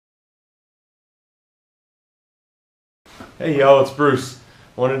Hey y'all, it's Bruce.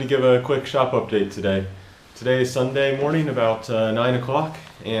 Wanted to give a quick shop update today. Today is Sunday morning about 9 o'clock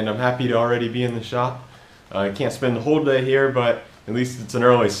and I'm happy to already be in the shop. I can't spend the whole day here, but at least it's an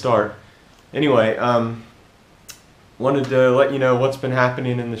early start. Anyway, wanted to let you know what's been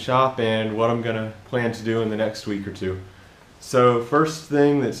happening in the shop and what I'm going to plan to do in the next week or two. So first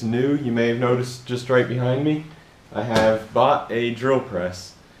thing that's new, you may have noticed just right behind me, I have bought a drill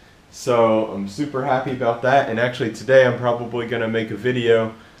press. So I'm super happy about that, and actually today I'm probably going to make a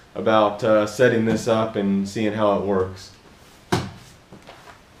video about setting this up and seeing how it works.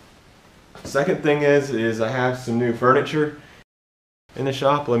 Second thing is I have some new furniture in the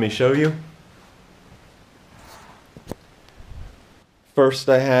shop. Let me show you. First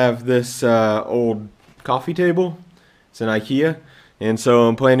I have this old coffee table. It's an IKEA, and so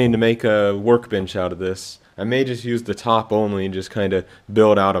I'm planning to make a workbench out of this. I may just use the top only and just kind of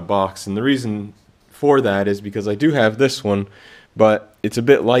build out a box, and the reason for that is because I do have this one, but it's a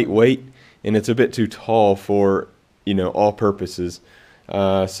bit lightweight and it's a bit too tall for, you know, all purposes.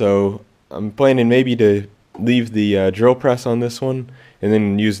 So I'm planning maybe to leave the drill press on this one and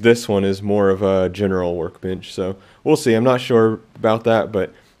then use this one as more of a general workbench. So we'll see. I'm not sure about that,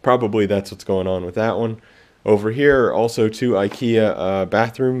 but probably that's what's going on with that one. Over here are also two IKEA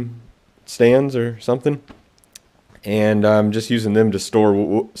bathroom stands or something, and I'm just using them to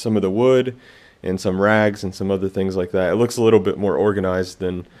store some of the wood and some rags and some other things like that. It looks a little bit more organized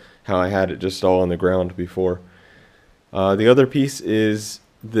than how I had it just all on the ground before. The other piece is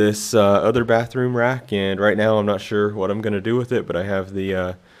this other bathroom rack, and right now I'm not sure what I'm going to do with it, but I have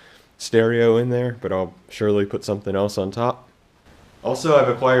the stereo in there, but I'll surely put something else on top. Also, I've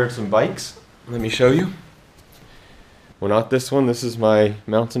acquired some bikes. Let me show you. Well, not this one. This is my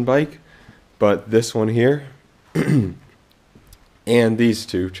mountain bike, but this one here and these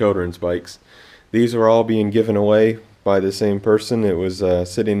two children's bikes. These are all being given away by the same person. It was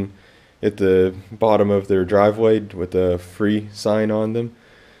sitting at the bottom of their driveway with a free sign on them,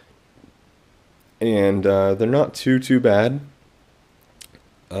 and they're not too bad.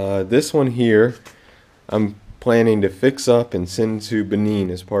 This one here I'm planning to fix up and send to Benin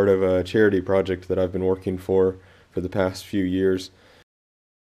as part of a charity project that I've been working for the past few years.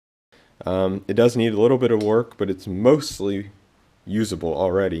 It does need a little bit of work, but it's mostly usable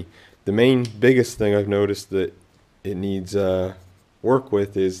already. The biggest thing I've noticed that it needs work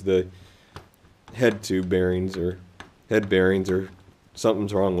with is the head tube bearings or head bearings, or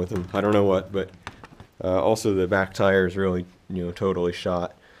something's wrong with them. I don't know what, but also the back tire is really, totally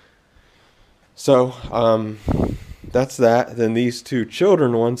shot. So that's that. Then these two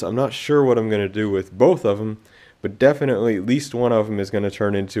children ones, I'm not sure what I'm going to do with both of them, but definitely at least one of them is going to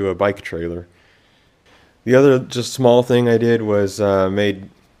turn into a bike trailer. The other just small thing I did was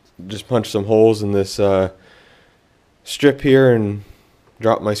just punch some holes in this strip here and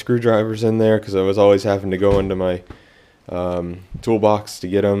drop my screwdrivers in there, because I was always having to go into my toolbox to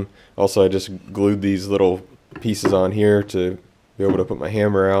get them. Also, I just glued these little pieces on here to be able to put my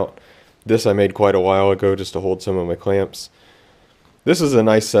hammer out. This I made quite a while ago just to hold some of my clamps. This is a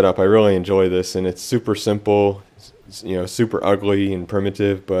nice setup. I really enjoy this, and it's super simple. It's, super ugly and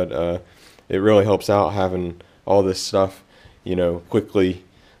primitive, but it really helps out having all this stuff, quickly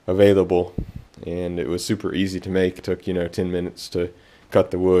available. And it was super easy to make. It took, 10 minutes to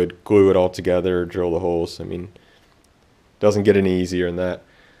cut the wood, glue it all together, drill the holes. I mean, doesn't get any easier than that.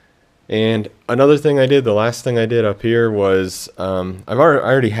 And another thing I did, the last thing I did up here was, I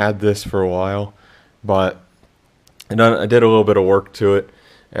already had this for a while, but I did a little bit of work to it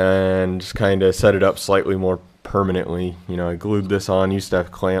and just kind of set it up slightly more permanently. I glued this on, used to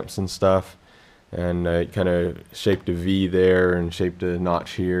have clamps and stuff, and I kind of shaped a V there and shaped a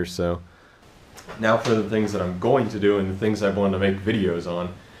notch here. So now for the things that I'm going to do and the things I want to make videos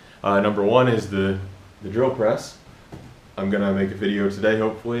on. Number one is the drill press. I'm going to make a video today,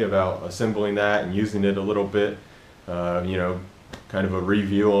 hopefully, about assembling that and using it a little bit, kind of a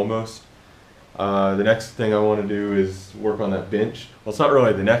review almost. The next thing I want to do is work on that bench. Well, it's not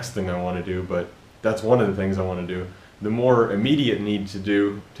really the next thing I want to do, but that's one of the things I want to do. The more immediate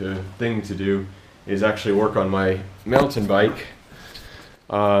thing to do is actually work on my mountain bike.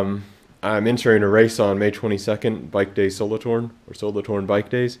 I'm entering a race on May 22nd, Bike Day Solothurn, or Solothurn Bike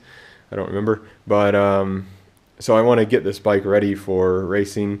Days. I don't remember, but so I want to get this bike ready for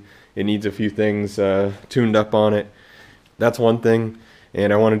racing. It needs a few things tuned up on it. That's one thing.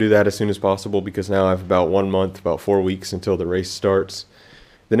 And I want to do that as soon as possible, because now I have about 1 month, about 4 weeks until the race starts.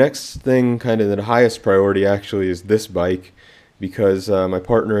 The next thing, kind of the highest priority actually, is this bike, because my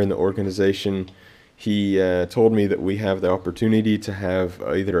partner in the organization, he told me that we have the opportunity to have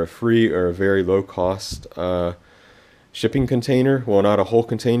either a free or a very low cost shipping container, well, not a whole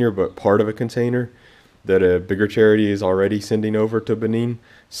container, but part of a container that a bigger charity is already sending over to Benin.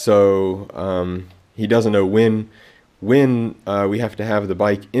 So he doesn't know when we have to have the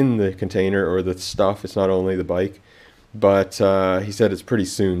bike in the container, or the stuff. It's not only the bike, but he said it's pretty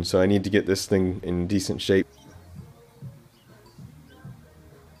soon, so I need to get this thing in decent shape.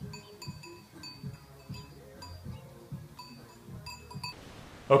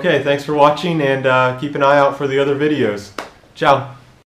 Okay, thanks for watching, and keep an eye out for the other videos. Ciao!